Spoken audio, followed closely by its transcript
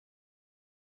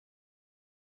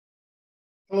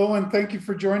Hello, and thank you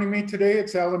for joining me today.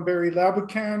 It's Allan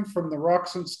Laboucan from the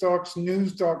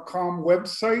rocksandstocksnews.com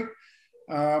website.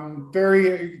 Very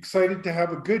excited to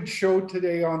have a good show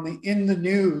today on the In the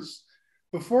News.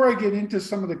 Before I get into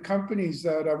some of the companies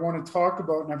that I want to talk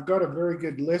about, and I've got a very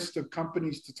good list of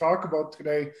companies to talk about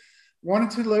today,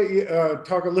 wanted to let you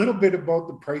talk a little bit about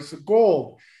the price of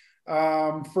gold.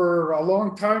 For a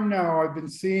long time now, I've been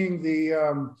seeing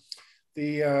the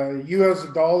US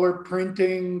dollar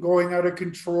printing going out of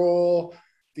control,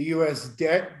 the US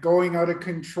debt going out of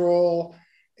control,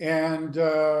 and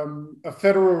a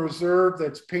Federal Reserve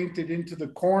that's painted into the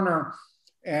corner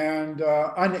and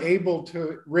unable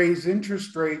to raise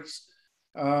interest rates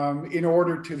in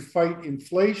order to fight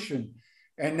inflation.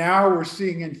 And now we're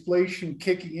seeing inflation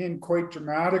kicking in quite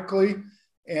dramatically.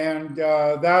 And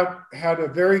that had a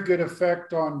very good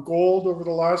effect on gold over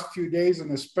the last few days,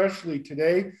 and especially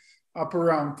today, up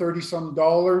around 30-some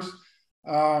dollars.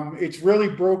 It's really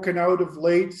broken out of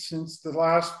late since the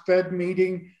last Fed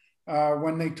meeting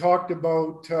when they talked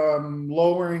about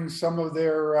lowering some of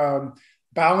their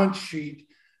balance sheet.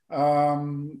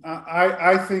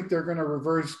 I think they're going to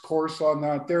reverse course on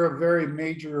that. They're a very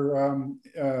major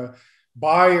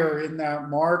buyer in that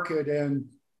market, and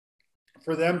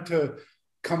for them to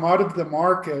come out of the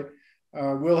market,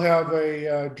 we'll have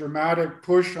a dramatic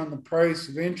push on the price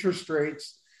of interest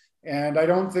rates. And I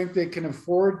don't think they can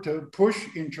afford to push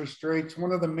interest rates.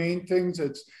 One of the main things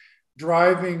that's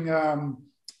driving the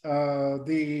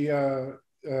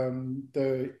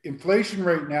inflation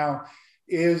right now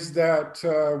is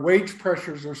that wage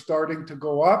pressures are starting to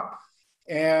go up.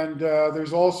 And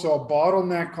there's also a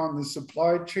bottleneck on the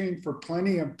supply chain for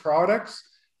plenty of products.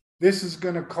 This is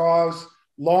going to cause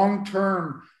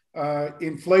long-term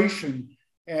inflation,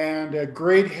 and a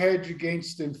great hedge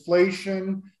against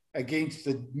inflation, against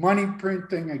the money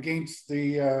printing, against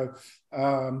the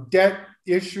debt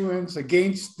issuance,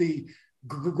 against the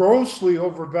grossly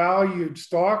overvalued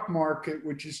stock market,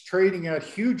 which is trading at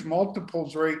huge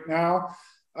multiples right now.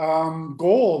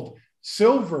 Gold,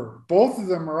 silver, both of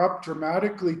them are up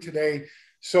dramatically today.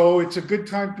 So it's a good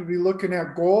time to be looking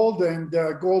at gold and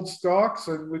gold stocks.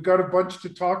 And we've got a bunch to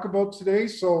talk about today.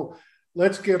 So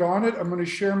let's get on it. I'm going to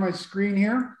share my screen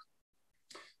here.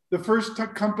 The first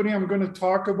company I'm going to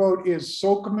talk about is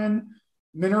Sokoman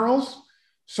Minerals.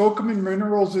 Sokoman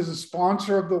Minerals is a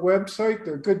sponsor of the website.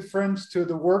 They're good friends to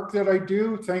the work that I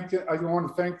do. I want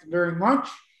to thank them very much.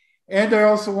 And I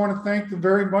also want to thank them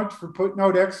very much for putting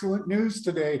out excellent news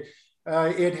today.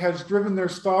 It has driven their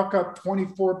stock up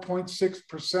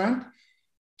 24.6%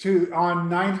 on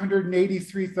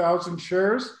 983,000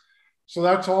 shares. So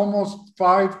that's almost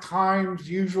 5 times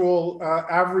usual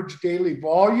average daily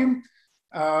volume.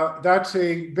 That's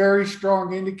a very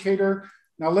strong indicator.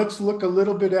 Now let's look a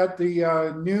little bit at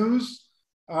the news.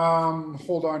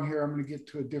 Hold on here. I'm going to get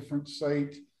to a different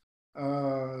site.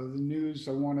 The news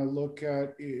I want to look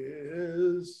at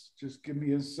is, just give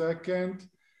me a second.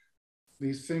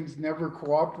 These things never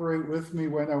cooperate with me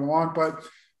when I want, but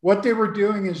what they were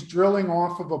doing is drilling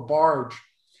off of a barge.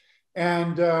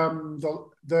 And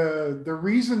the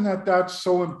reason that that's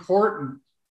so important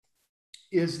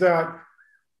is that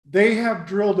they have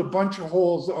drilled a bunch of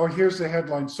holes. Oh, here's the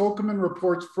headline. Sokoman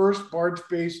reports first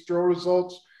barge-based drill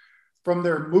results from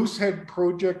their Moosehead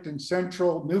project in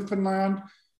central Newfoundland.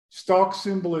 Stock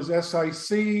symbol is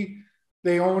SIC.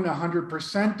 They own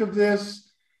 100% of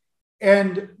this.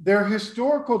 And their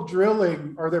historical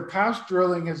drilling, or their past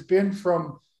drilling, has been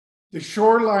from the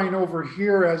shoreline over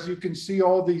here. As you can see,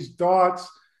 all these dots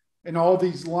and all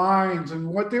these lines. And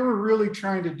what they were really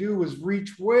trying to do was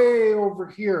reach way over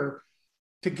here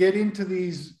to get into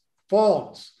these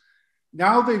faults.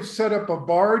 Now they've set up a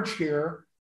barge here,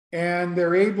 and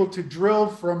they're able to drill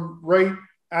from right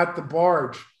at the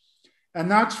barge.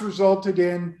 And that's resulted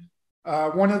in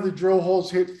one of the drill holes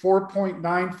hit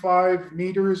 4.95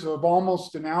 meters of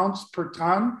almost an ounce per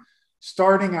ton,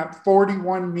 starting at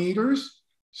 41 meters,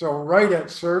 so right at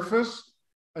surface.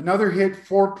 Another hit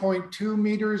 4.2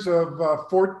 meters of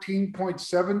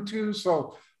 14.72,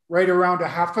 so right around a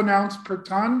half an ounce per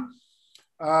ton.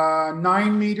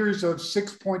 9 meters of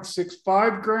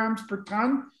 6.65 grams per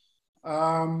ton.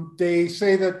 They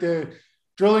say that the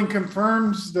drilling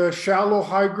confirms the shallow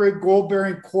high-grade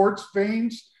gold-bearing quartz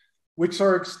veins, which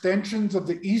are extensions of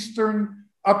the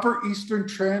upper eastern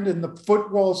trend in the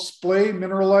footwall splay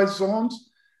mineralized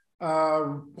zones.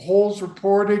 Holes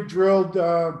reported drilled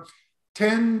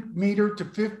 10 meter to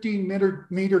 15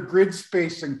 meter grid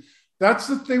spacing. That's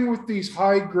the thing with these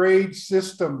high-grade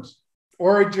systems,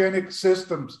 orogenic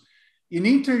systems. You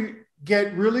need to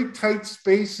get really tight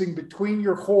spacing between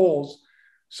your holes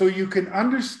so you can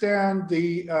understand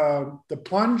the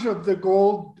plunge of the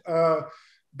gold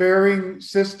bearing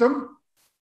system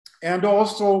and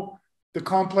also the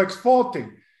complex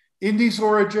faulting. In these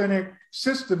orogenic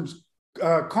systems,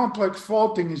 complex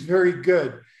faulting is very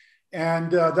good.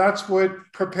 And that's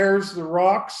what prepares the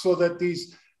rocks so that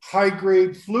these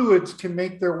high-grade fluids can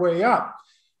make their way up.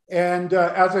 And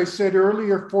as I said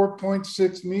earlier,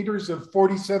 4.6 meters of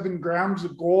 47 grams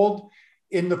of gold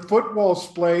in the footwall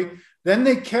splay. Then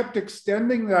they kept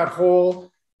extending that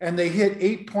hole and they hit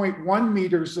 8.1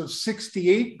 meters of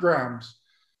 68 grams.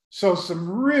 So some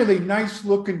really nice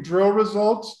looking drill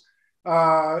results.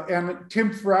 And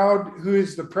Tim Froud, who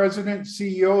is the president,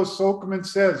 CEO of Sokoman,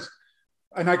 says,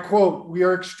 and I quote, "We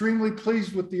are extremely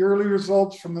pleased with the early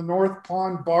results from the North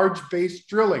Pond barge-based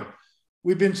drilling.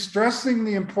 We've been stressing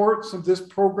the importance of this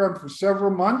program for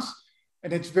several months,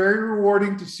 and it's very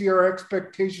rewarding to see our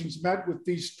expectations met with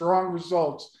these strong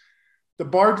results. The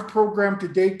barge program to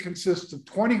date consists of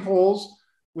 20 holes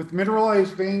with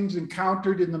mineralized veins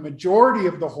encountered in the majority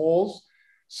of the holes.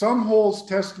 Some holes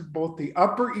tested both the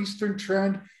upper eastern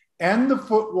trend and the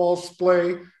footwall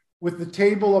splay, with the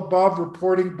table above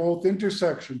reporting both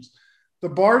intersections. The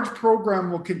barge program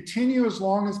will continue as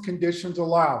long as conditions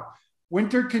allow.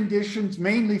 Winter conditions,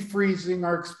 mainly freezing,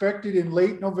 are expected in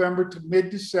late November to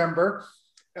mid-December,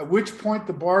 at which point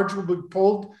the barge will be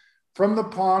pulled from the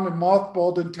pond and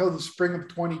mothballed until the spring of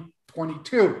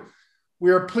 2022.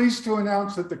 We are pleased to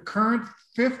announce that the current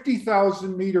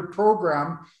 50,000 meter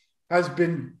program has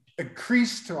been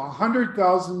increased to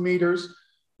 100,000 meters,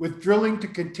 with drilling to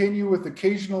continue with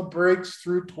occasional breaks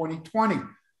through 2020.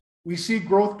 We see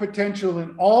growth potential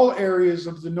in all areas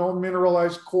of the known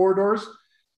mineralized corridors,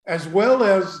 as well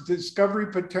as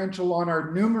discovery potential on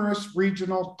our numerous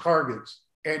regional targets,"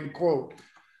 end quote.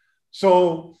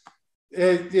 So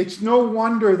it's no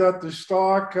wonder that the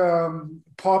stock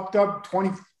popped up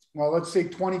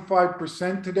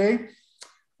 25% today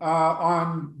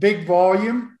on big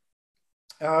volume.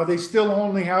 They still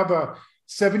only have a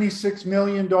 $76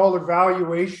 million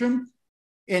valuation.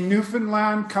 In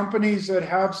Newfoundland, companies that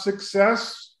have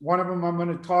success, one of them I'm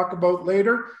going to talk about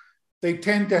later, they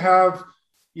tend to have,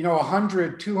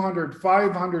 100, 200,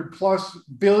 500 plus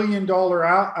billion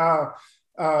dollar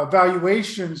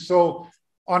valuations. So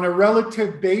on a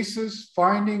relative basis,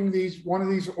 finding one of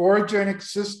these orogenic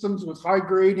systems with high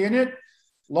grade in it,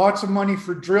 lots of money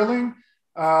for drilling.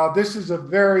 This is a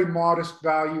very modest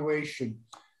valuation.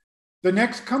 The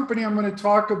next company I'm going to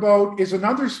talk about is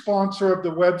another sponsor of the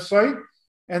website,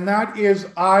 and that is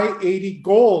I-80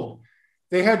 Gold.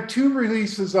 They had two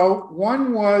releases out.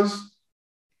 One was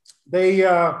they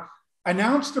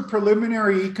announced a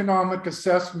preliminary economic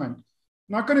assessment. I'm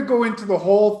not going to go into the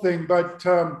whole thing, but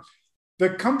the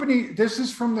company, this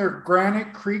is from their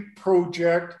Granite Creek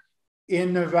project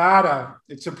in Nevada.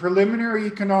 It's a preliminary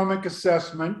economic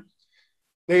assessment.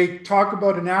 They talk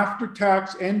about an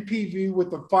after-tax NPV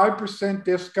with a 5%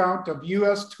 discount of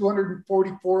US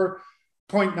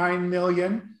 $244.9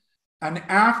 million, an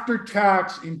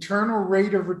after-tax internal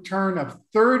rate of return of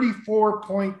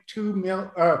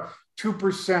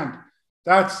 34.2%.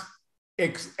 That's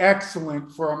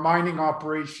excellent for a mining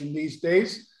operation these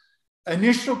days.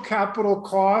 Initial capital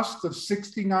cost of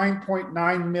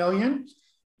 $69.9 million.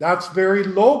 That's very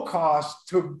low cost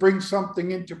to bring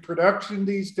something into production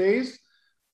these days.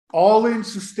 All-in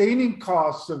sustaining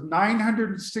costs of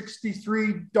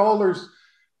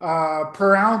 $963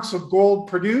 per ounce of gold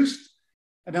produced,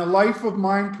 and a life of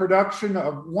mine production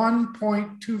of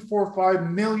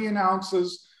 1.245 million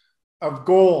ounces of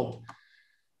gold.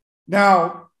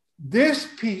 Now, this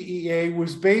PEA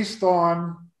was based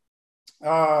on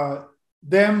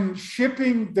them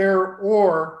shipping their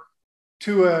ore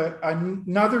to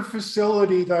another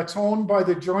facility that's owned by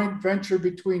the joint venture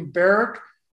between Barrick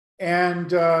and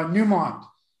Newmont.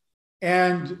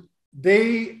 And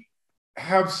they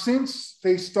have, since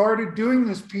they started doing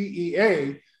this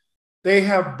PEA, they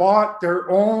have bought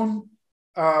their own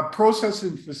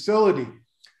processing facility.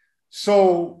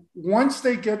 So once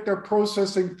they get their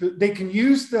processing, they can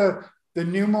use the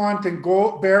Newmont and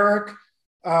Barrick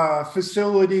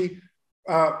facility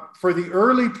for the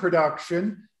early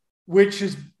production, which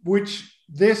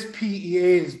this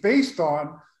PEA is based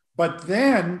on, but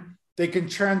then they can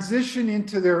transition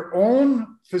into their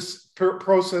own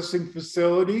processing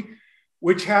facility,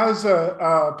 which has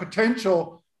a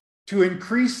potential to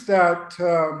increase that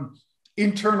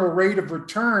internal rate of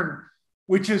return,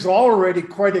 which is already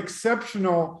quite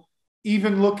exceptional,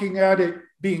 even looking at it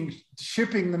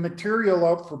shipping the material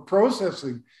out for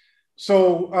processing.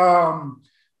 So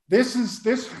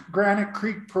this Granite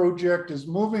Creek project is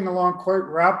moving along quite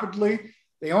rapidly.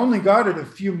 They only got it a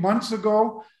few months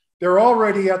ago. They're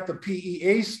already at the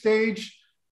PEA stage.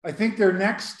 I think their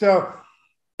next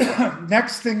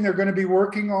next thing they're going to be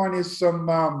working on is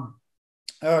some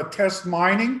test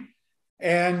mining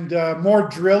and more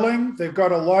drilling. They've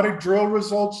got a lot of drill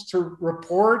results to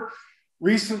report.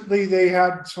 Recently, they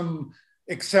had some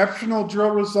exceptional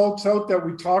drill results out that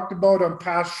we talked about on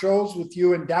past shows with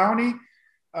you and Downey.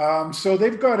 So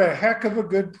they've got a heck of a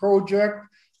good project,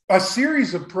 a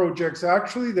series of projects,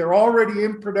 actually. They're already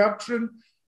in production.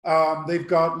 They've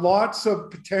got lots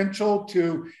of potential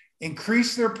to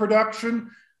increase their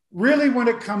production. Really, when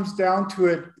it comes down to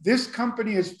it, this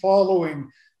company is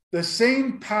following the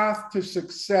same path to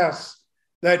success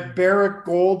that Barrick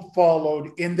Gold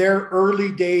followed in their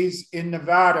early days in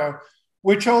Nevada,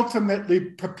 which ultimately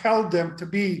propelled them to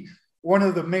be one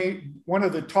of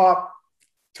the top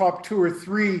 2 or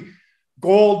 3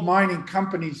 gold mining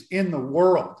companies in the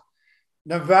world.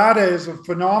 Nevada is a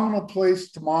phenomenal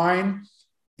place to mine.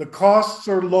 The costs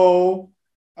are low.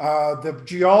 The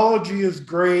geology is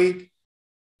great.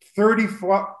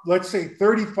 Let's say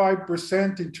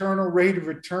 35% internal rate of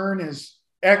return is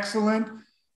excellent.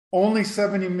 Only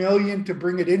 70 million to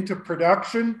bring it into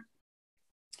production.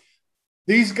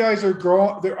 These guys are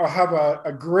have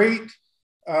a great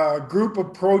group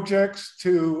of projects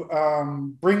to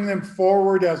bring them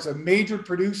forward as a major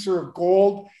producer of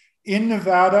gold in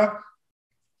Nevada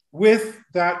with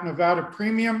that Nevada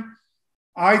premium.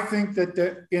 I think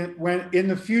that in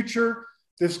the future,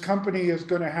 this company is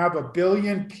going to have $1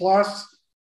 billion plus,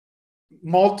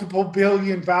 multiple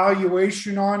billion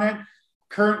valuation on it.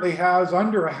 Currently has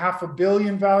under $500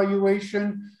 million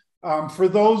valuation. For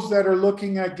those that are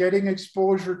looking at getting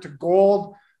exposure to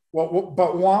gold,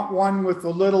 but want one with a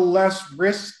little less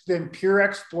risk than pure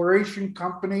exploration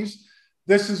companies,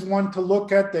 this is one to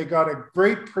look at. They got a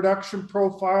great production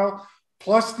profile,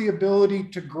 plus the ability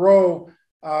to grow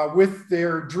with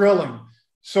their drilling.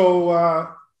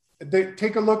 So they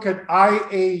take a look at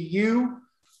IAU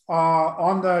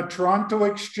on the Toronto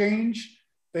Exchange.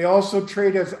 They also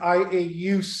trade as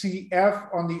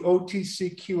IAUCF on the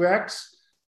OTCQX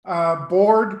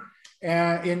board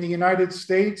in the United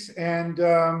States. And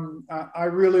I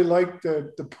really like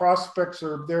the prospects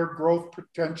of their growth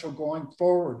potential going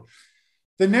forward.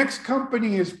 The next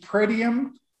company is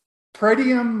Pretium.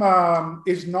 Pretium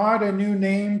is not a new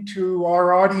name to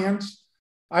our audience.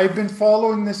 I've been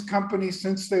following this company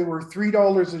since they were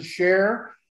 $3 a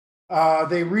share.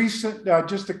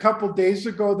 Just a couple of days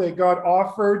ago, they got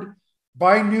offered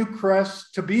by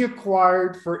Newcrest to be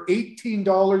acquired for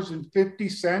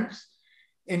 $18.50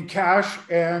 in cash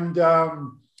and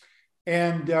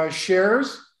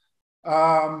shares.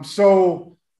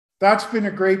 So that's been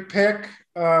a great pick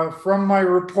from my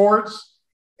reports.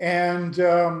 And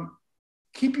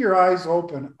keep your eyes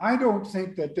open. I don't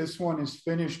think that this one is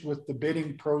finished with the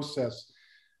bidding process.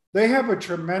 They have a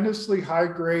tremendously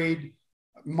high-grade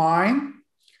mine.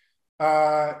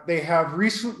 They have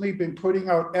recently been putting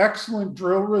out excellent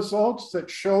drill results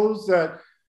that shows that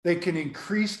they can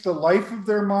increase the life of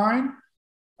their mine.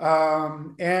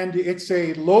 And it's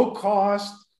a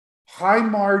low-cost,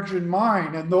 high-margin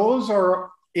mine. And those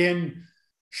are in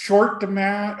short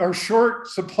demand or short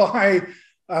supply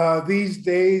these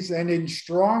days, and in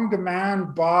strong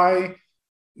demand by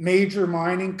major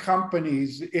mining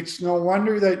companies. It's no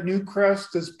wonder that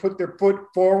Newcrest has put their foot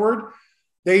forward.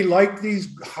 They like these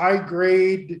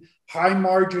high-grade,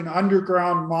 high-margin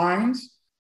underground mines.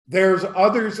 There's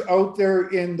others out there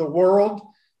in the world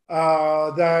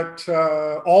that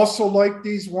also like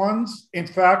these ones. In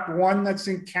fact, one that's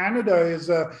in Canada is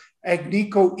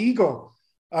Agnico Eagle.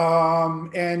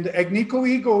 And Agnico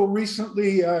Eagle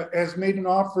recently has made an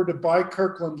offer to buy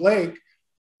Kirkland Lake,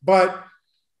 but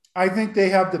I think they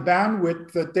have the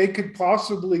bandwidth that they could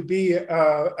possibly be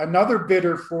another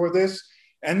bidder for this.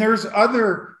 And there's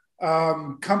other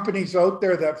companies out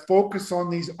there that focus on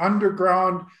these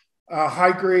underground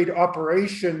high-grade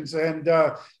operations. And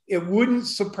it wouldn't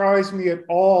surprise me at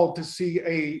all to see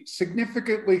a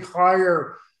significantly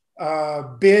higher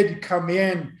bid come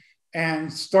in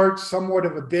and start somewhat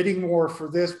of a bidding war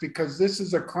for this, because this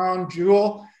is a crown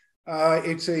jewel.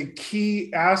 It's a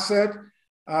key asset,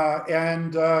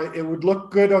 and it would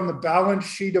look good on the balance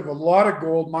sheet of a lot of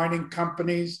gold mining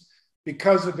companies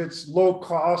because of its low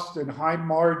cost and high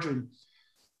margin.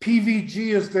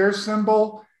 PVG is their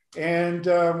symbol, and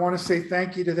I want to say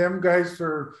thank you to them guys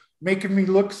for making me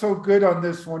look so good on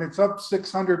this one. It's up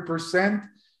 600%.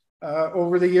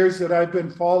 Over the years that I've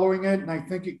been following it, and I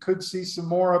think it could see some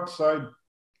more upside.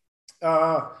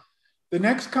 The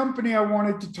next company I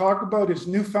wanted to talk about is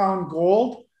Newfound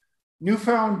Gold.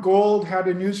 Newfound Gold had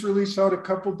a news release out a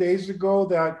couple days ago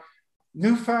that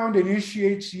Newfound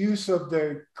initiates use of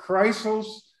the Chrysos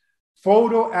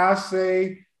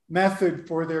photoassay method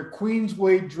for their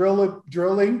Queensway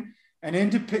drilling and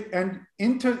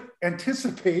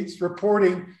anticipates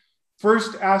reporting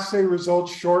first assay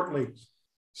results shortly.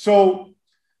 So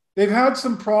they've had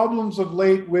some problems of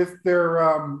late with their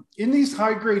in these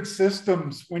high-grade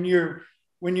systems. When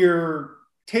you're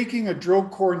taking a drill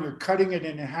core and you're cutting it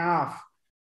in half,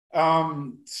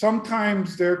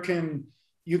 sometimes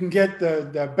you can get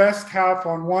the best half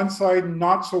on one side and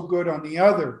not so good on the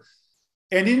other.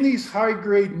 And in these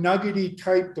high-grade nuggety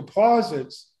type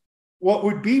deposits, what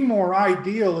would be more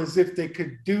ideal is if they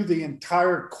could do the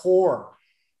entire core,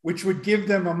 which would give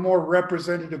them a more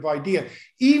representative idea,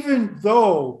 even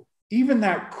though even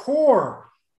that core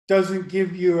doesn't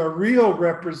give you a real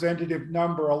representative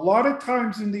number. A lot of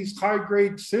times in these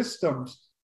high-grade systems,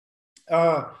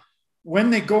 when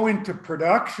they go into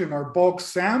production or bulk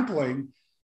sampling,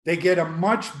 they get a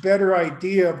much better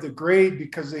idea of the grade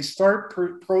because they start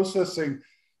processing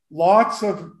lots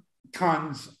of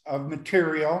tons of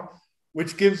material,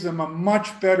 which gives them a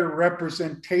much better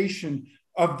representation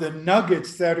of the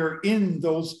nuggets that are in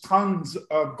those tons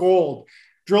of gold.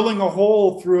 Drilling a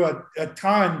hole through a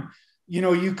ton,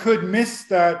 you could miss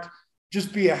that,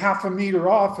 just be a half a meter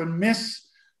off and miss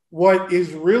what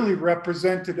is really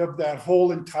representative of that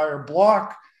whole entire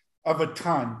block of a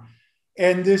ton.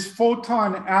 And this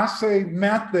photon assay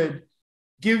method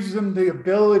gives them the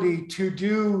ability to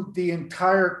do the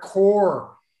entire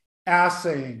core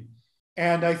assaying.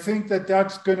 And I think that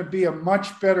that's going to be a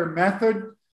much better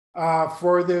method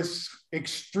for this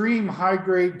extreme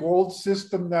high-grade gold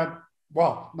system that,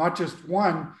 well, not just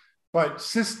one, but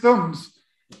systems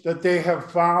that they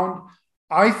have found.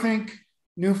 I think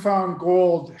Newfound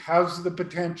Gold has the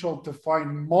potential to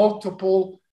find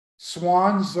multiple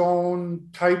Swan Zone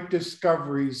type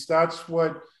discoveries. That's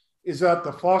what is at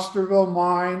the Fosterville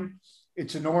mine.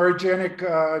 It's an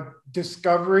orogenic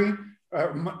discovery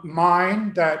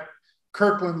mine that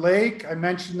Kirkland Lake, I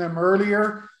mentioned them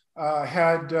earlier,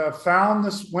 had found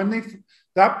this when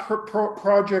that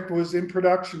project was in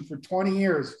production for 20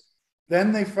 years.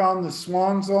 Then they found the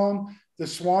Swan Zone. The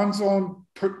Swan Zone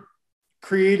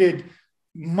created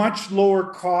much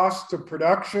lower cost of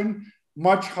production,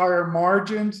 much higher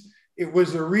margins. It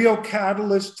was a real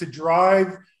catalyst to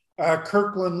drive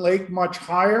Kirkland Lake much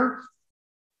higher.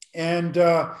 And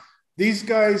these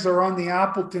guys are on the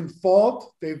Appleton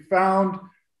Fault. They've found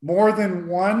more than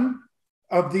one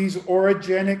of these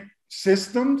orogenic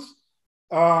systems.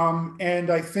 And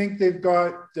I think they've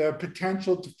got the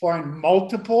potential to find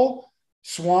multiple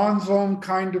Swan Zone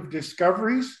kind of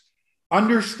discoveries.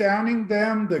 Understanding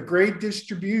them, the grade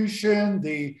distribution,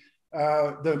 the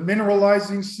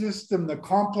mineralizing system, the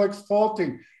complex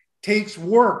faulting takes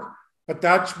work, but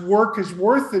that work is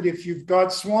worth it if you've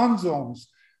got Swan Zones.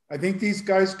 I think these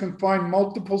guys can find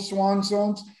multiple Swan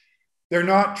Zones. They're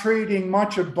not trading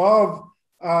much above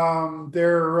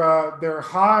their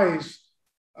highs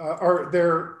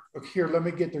here, let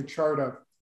me get their chart up.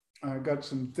 I got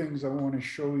some things I want to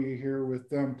show you here with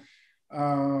them.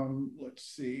 Let's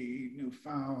see,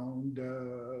 Newfound,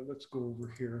 let's go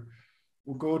over here.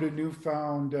 We'll go to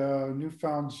Newfound,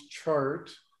 Newfound's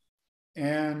chart,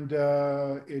 and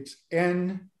it's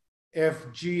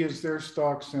NFG is their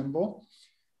stock symbol.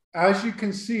 As you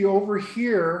can see over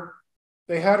here,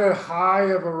 they had a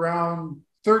high of around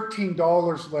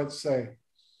 $13, let's say.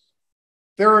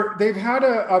 They've had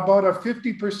about a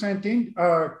 50%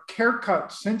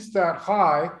 haircut since that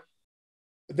high.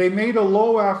 They made a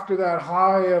low after that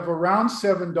high of around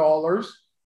 $7.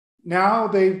 Now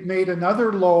they've made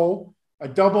another low, a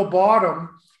double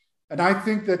bottom. And I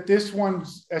think that this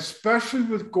one's, especially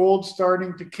with gold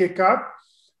starting to kick up,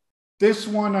 this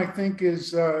one I think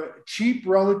is cheap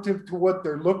relative to what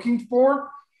they're looking for.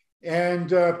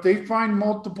 And if they find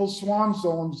multiple Swan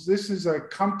Zones, this is a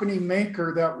company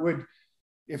maker that would,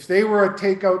 if they were a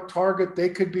takeout target, they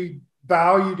could be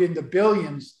valued in the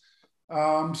billions.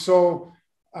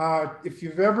 If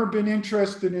you've ever been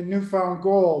interested in Newfound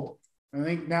Gold, I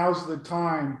think now's the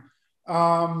time.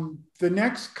 The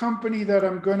next company that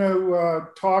I'm going to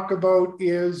talk about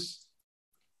is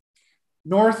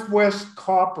Northwest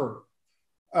Copper.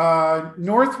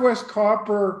 Northwest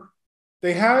Copper,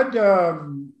 they had,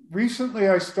 recently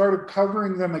I started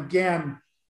covering them again.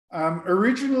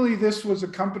 Originally, this was a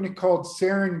company called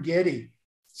Serengeti.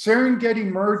 Serengeti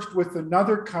merged with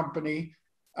another company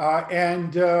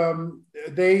and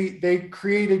they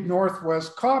created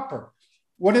Northwest Copper.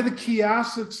 One of the key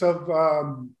assets of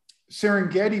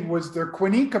Serengeti was their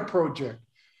Quinica project.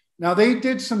 Now they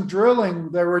did some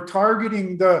drilling. They were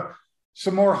targeting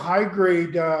some more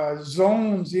high-grade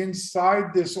zones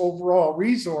inside this overall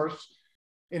resource.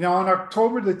 And on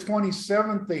October the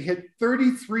 27th, they hit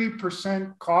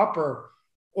 33% copper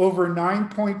over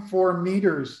 9.4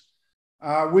 meters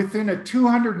within a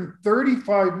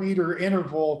 235 meter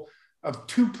interval of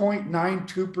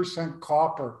 2.92%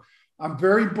 copper. I'm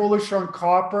very bullish on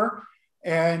copper,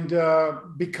 and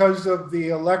because of the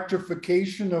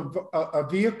electrification of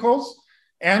vehicles,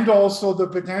 and also the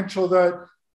potential that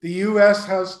the US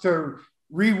has to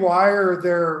rewire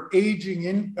their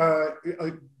aging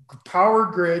power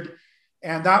grid,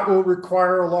 and that will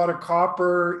require a lot of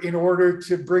copper in order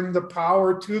to bring the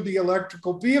power to the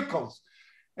electrical vehicles.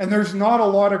 And there's not a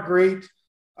lot of great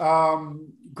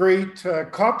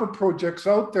copper projects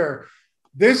out there.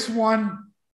 This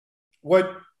one,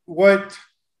 what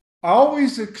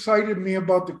always excited me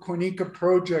about the Quenica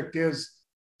project is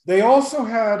they also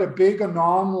had a big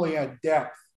anomaly at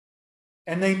depth,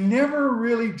 and they never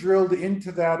really drilled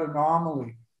into that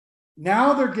anomaly.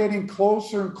 Now they're getting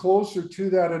closer and closer to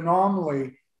that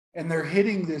anomaly, and they're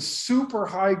hitting this super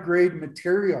high grade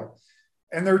material.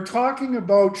 And they're talking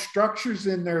about structures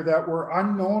in there that were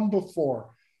unknown before.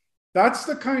 That's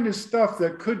the kind of stuff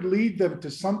that could lead them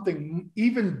to something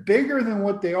even bigger than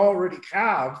what they already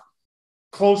have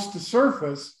close to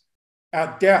surface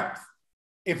at depth.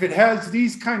 If it has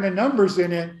these kind of numbers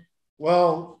in it,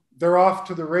 well, they're off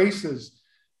to the races.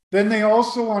 Then they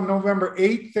also, on November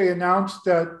 8th, they announced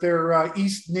that their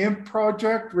East Nib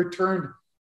project returned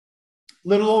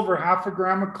little over 0.5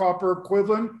 gram of copper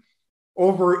equivalent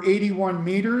over 81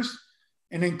 meters.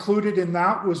 And included in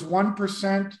that was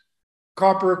 1%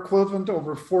 copper equivalent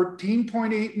over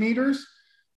 14.8 meters.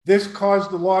 This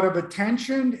caused a lot of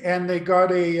attention, and they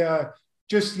got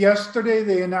just yesterday,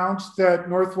 they announced that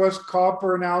Northwest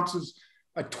Copper announces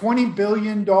a $20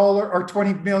 million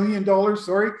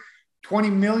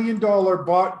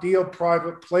bought deal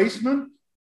private placement.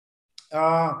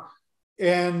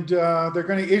 And they're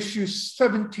going to issue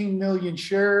 17 million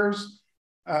shares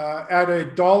at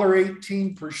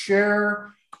 $1.18 per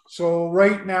share. So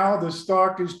right now the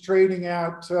stock is trading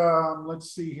at,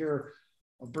 let's see here,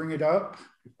 I'll bring it up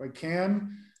if I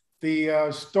can.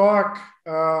 The stock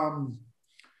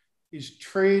is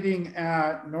trading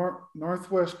at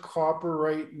Northwest Copper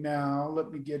right now.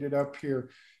 Let me get it up here.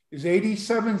 Is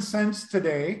 87 cents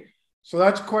today. So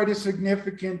that's quite a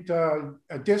significant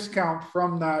a discount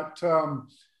from that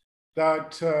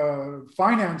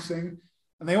financing.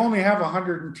 And they only have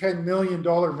 $110 million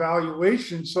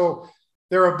valuation. So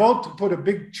they're about to put a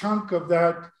big chunk of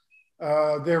that,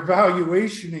 their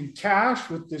valuation in cash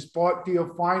with this bought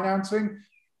deal financing.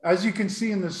 As you can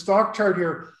see in the stock chart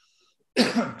here,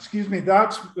 excuse me,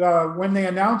 that's when they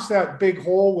announced that big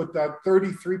hole with that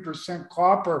 33%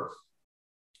 copper,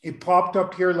 it popped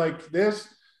up here like this.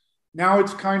 Now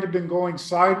it's kind of been going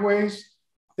sideways.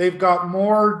 They've got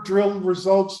more drill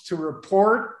results to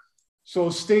report, so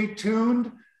stay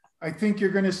tuned. I think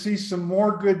you're going to see some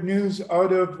more good news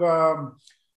out of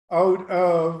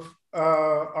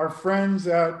our friends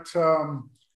at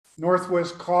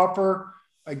Northwest Copper.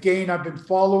 Again, I've been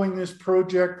following this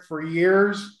project for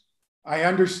years. I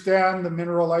understand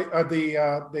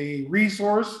the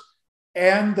resource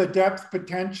and the depth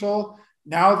potential.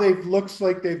 Now looks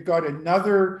like they've got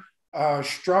another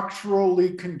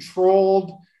structurally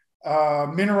controlled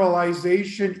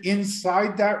mineralization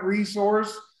inside that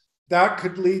resource that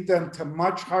could lead them to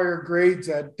much higher grades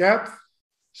at depth.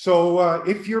 So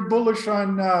if you're bullish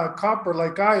on copper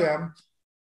like I am,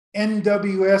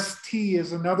 NWST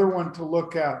is another one to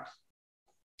look at.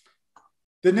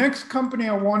 The next company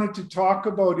I wanted to talk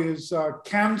about is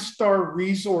Canstar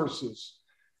Resources.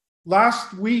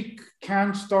 Last week,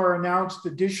 Canstar announced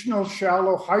additional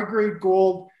shallow high-grade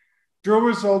gold drill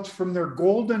results from their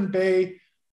Golden Bay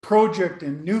project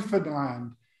in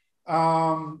Newfoundland.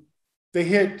 They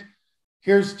hit,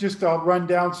 I'll run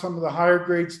down some of the higher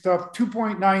grade stuff,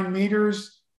 2.9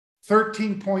 meters,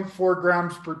 13.4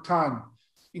 grams per ton.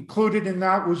 Included in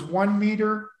that was 1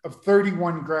 meter of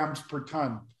 31 grams per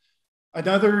ton.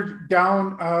 Another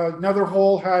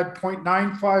hole had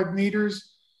 0.95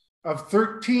 meters of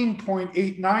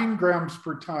 13.89 grams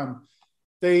per ton.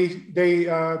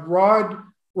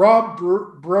 Rob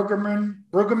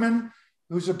Brueggemann,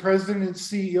 who's the president and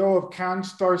CEO of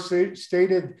Canstar,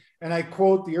 stated, and I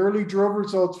quote, "The early drill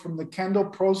results from the Kendall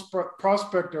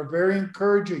prospect are very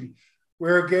encouraging.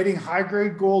 We're getting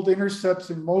high-grade gold intercepts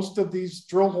in most of these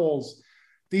drill holes.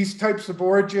 These types of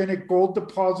orogenic gold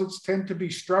deposits tend to be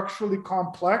structurally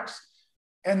complex,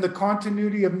 and the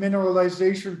continuity of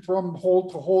mineralization from hole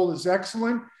to hole is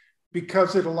excellent.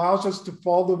 because it allows us to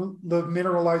follow the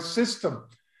mineralized system.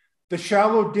 The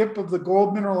shallow dip of the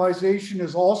gold mineralization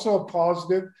is also a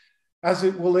positive, as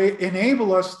it will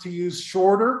enable us to use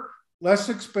shorter, less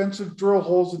expensive drill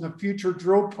holes in the future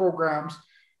drill programs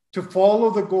to follow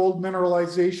the gold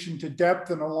mineralization to depth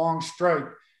and along strike.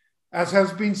 As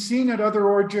has been seen at other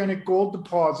orogenic gold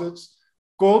deposits,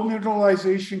 gold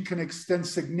mineralization can extend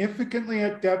significantly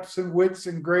at depths and widths,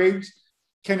 and grades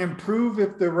can improve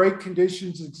if the right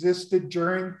conditions existed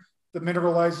during the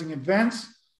mineralizing events.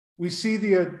 We see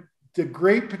the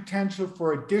great potential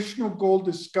for additional gold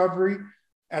discovery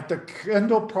at the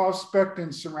Kendall Prospect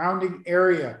and surrounding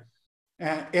area,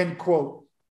 end quote.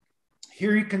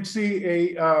 Here you can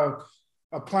see a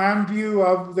plan view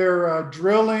of their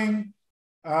drilling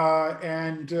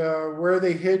and where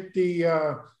they hit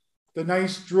the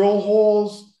nice drill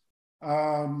holes.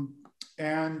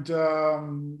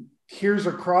 Here's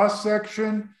a cross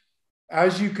section.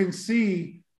 As you can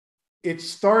see, it's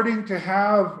starting to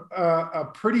have a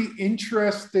pretty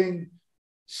interesting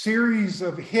series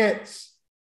of hits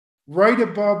right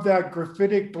above that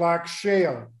graphitic black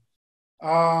shale.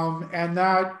 And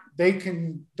that they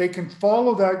can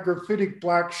follow that graphitic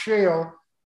black shale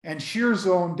and shear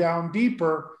zone down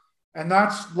deeper. And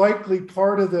that's likely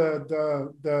part of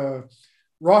the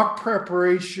rock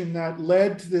preparation that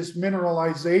led to this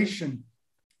mineralization.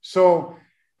 So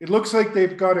it looks like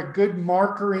they've got a good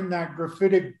marker in that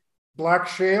graphitic black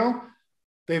shale.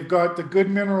 They've got the good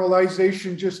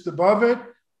mineralization just above it.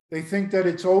 They think that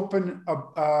it's open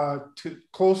to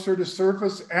closer to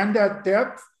surface and at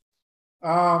depth.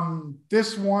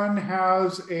 This one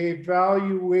has a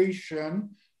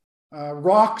valuation.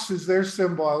 ROX is their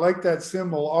symbol. I like that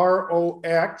symbol,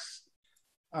 ROX.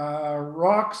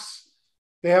 ROX,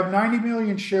 they have 90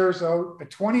 million shares out, a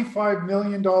 $25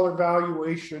 million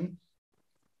valuation.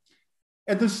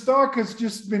 And the stock has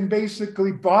just been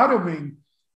basically bottoming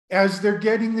as they're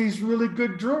getting these really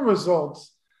good drill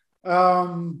results.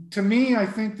 To me, I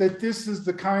think that this is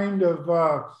the kind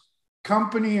of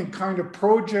company and kind of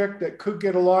project that could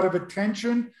get a lot of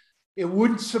attention. It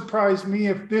wouldn't surprise me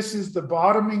if this is the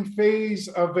bottoming phase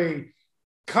of a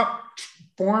cup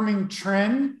forming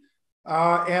trend.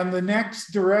 And the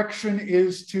next direction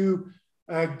is to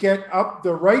get up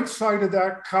the right side of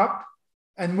that cup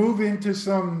and move into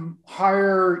some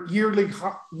higher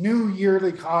new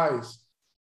yearly highs.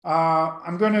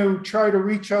 I'm going to try to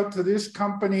reach out to this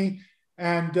company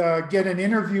and get an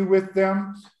interview with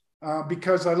them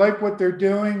because I like what they're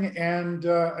doing, and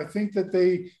I think that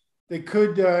they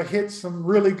could hit some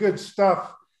really good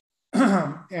stuff.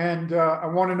 And I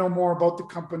want to know more about the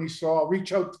company, so I'll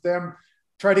reach out to them,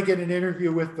 try to get an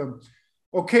interview with them.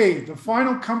 Okay, the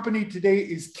final company today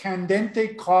is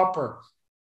Candente Copper.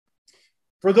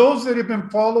 For those that have been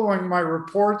following my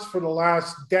reports for the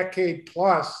last decade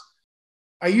plus,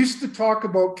 I used to talk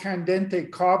about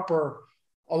Candente Copper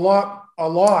a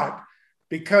lot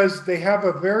because they have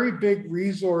a very big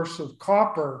resource of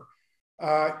copper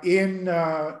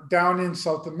down in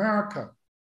South America.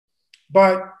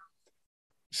 But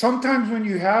sometimes when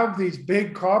you have these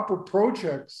big copper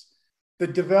projects, the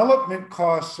development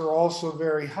costs are also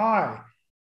very high.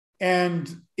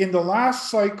 And in the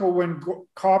last cycle, when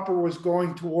copper was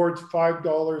going towards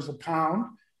 $5 a pound,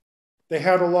 they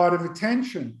had a lot of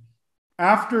attention.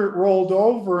 After it rolled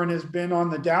over and has been on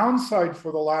the downside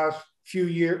for the last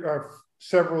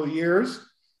several years,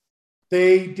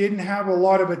 they didn't have a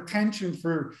lot of attention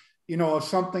for,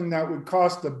 something that would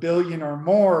cost $1 billion or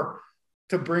more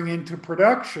to bring into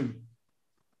production.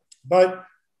 But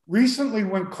recently,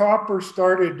 when copper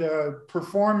started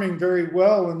performing very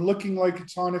well and looking like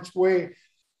it's on its way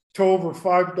to over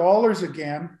 $5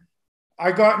 again,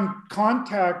 I got in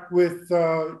contact with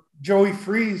Joey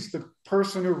Fries, the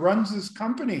person who runs this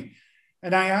company.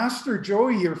 And I asked her,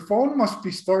 Joey, your phone must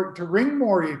be starting to ring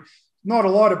more. Not a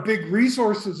lot of big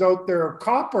resources out there of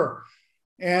copper.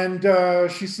 And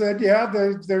she said, yeah,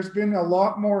 there's been a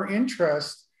lot more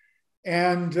interest.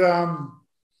 And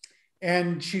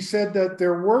she said that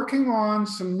they're working on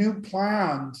some new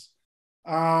plans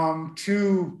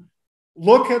to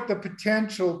look at the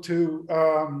potential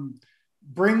to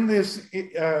bring this,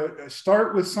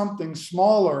 start with something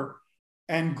smaller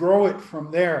and grow it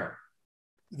from there.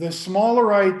 The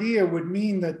smaller idea would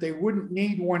mean that they wouldn't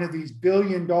need one of these $1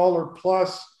 billion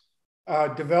plus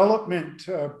development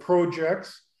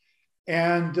projects,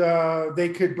 and they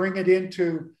could bring it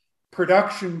into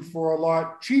production for a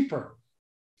lot cheaper.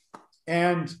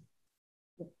 And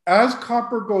as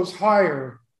copper goes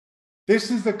higher,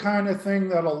 this is the kind of thing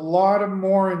that a lot of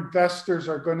more investors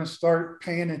are going to start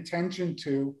paying attention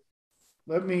to.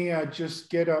 let me just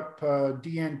get up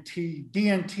DNT.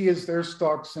 DNT is their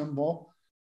stock symbol.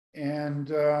 And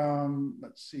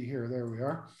let's see here. There we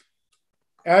are.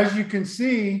 As you can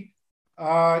see,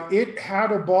 it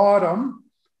had a bottom.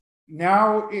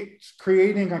 Now it's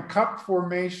creating a cup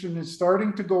formation. It's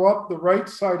starting to go up the right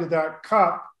side of that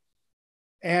cup.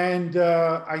 And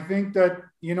I think that,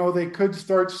 you know, they could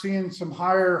start seeing some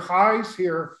higher highs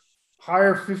here,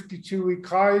 higher 52-week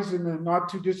highs in the not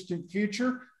too distant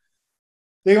future.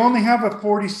 They only have a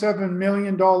 $47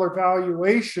 million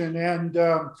valuation, and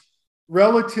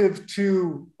relative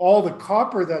to all the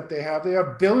copper that they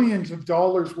have billions of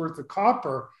dollars worth of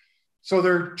copper. So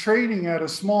they're trading at a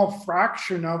small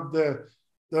fraction of the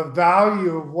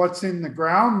value of what's in the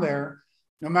ground there,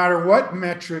 no matter what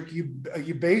metric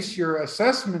you base your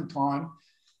assessment on.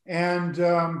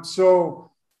 And so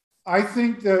I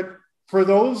think that for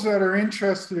those that are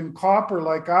interested in copper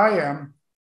like I am,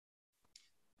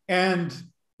 and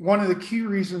one of the key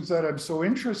reasons that I'm so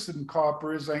interested in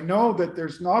copper is I know that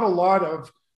there's not a lot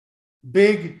of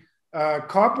big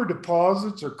copper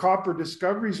deposits or copper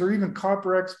discoveries or even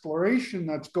copper exploration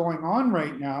that's going on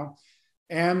right now.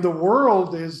 And the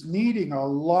world is needing a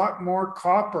lot more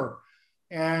copper.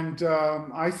 And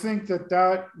I think that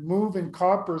that move in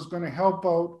copper is going to help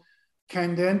out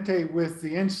Candente with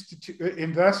the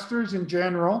investors in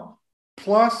general,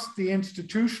 plus the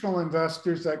institutional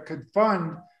investors that could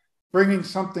fund bringing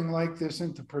something like this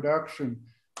into production.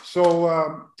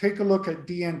 So take a look at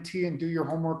DNT and do your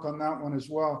homework on that one as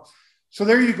well. So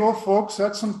there you go, folks.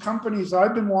 That's some companies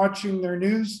I've been watching their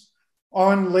news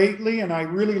on lately, and I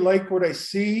really like what I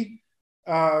see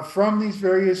from these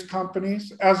various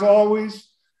companies. As always,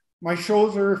 my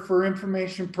shows are for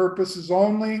information purposes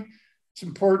only. It's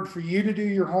important for you to do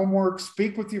your homework,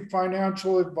 speak with your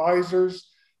financial advisors.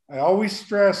 I always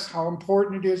stress how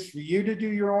important it is for you to do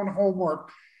your own homework.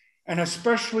 And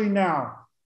especially now,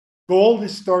 gold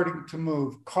is starting to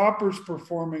move. Copper's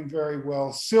performing very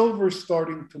well. Silver's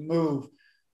starting to move.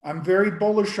 I'm very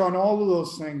bullish on all of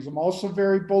those things. I'm also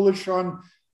very bullish on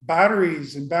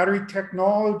batteries and battery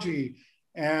technology.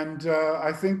 And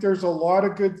I think there's a lot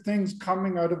of good things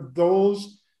coming out of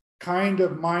those kind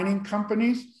of mining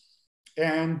companies.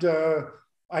 And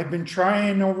I've been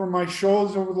trying over my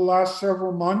shows over the last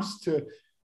several months to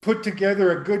put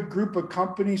together a good group of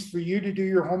companies for you to do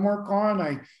your homework on.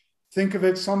 I think of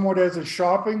it somewhat as a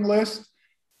shopping list.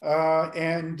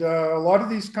 And a lot of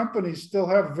these companies still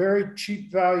have very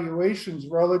cheap valuations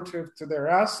relative to their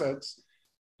assets.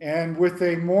 And with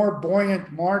a more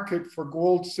buoyant market for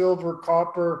gold, silver,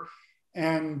 copper,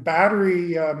 and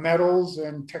battery metals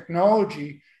and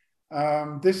technology,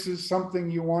 this is something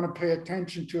you want to pay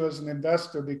attention to as an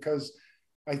investor, because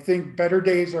I think better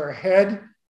days are ahead.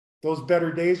 Those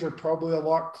better days are probably a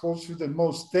lot closer than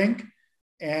most think.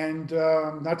 And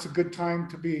that's a good time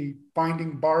to be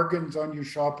finding bargains on your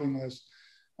shopping list.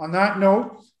 On that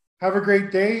note, have a great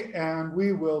day, and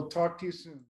we will talk to you soon.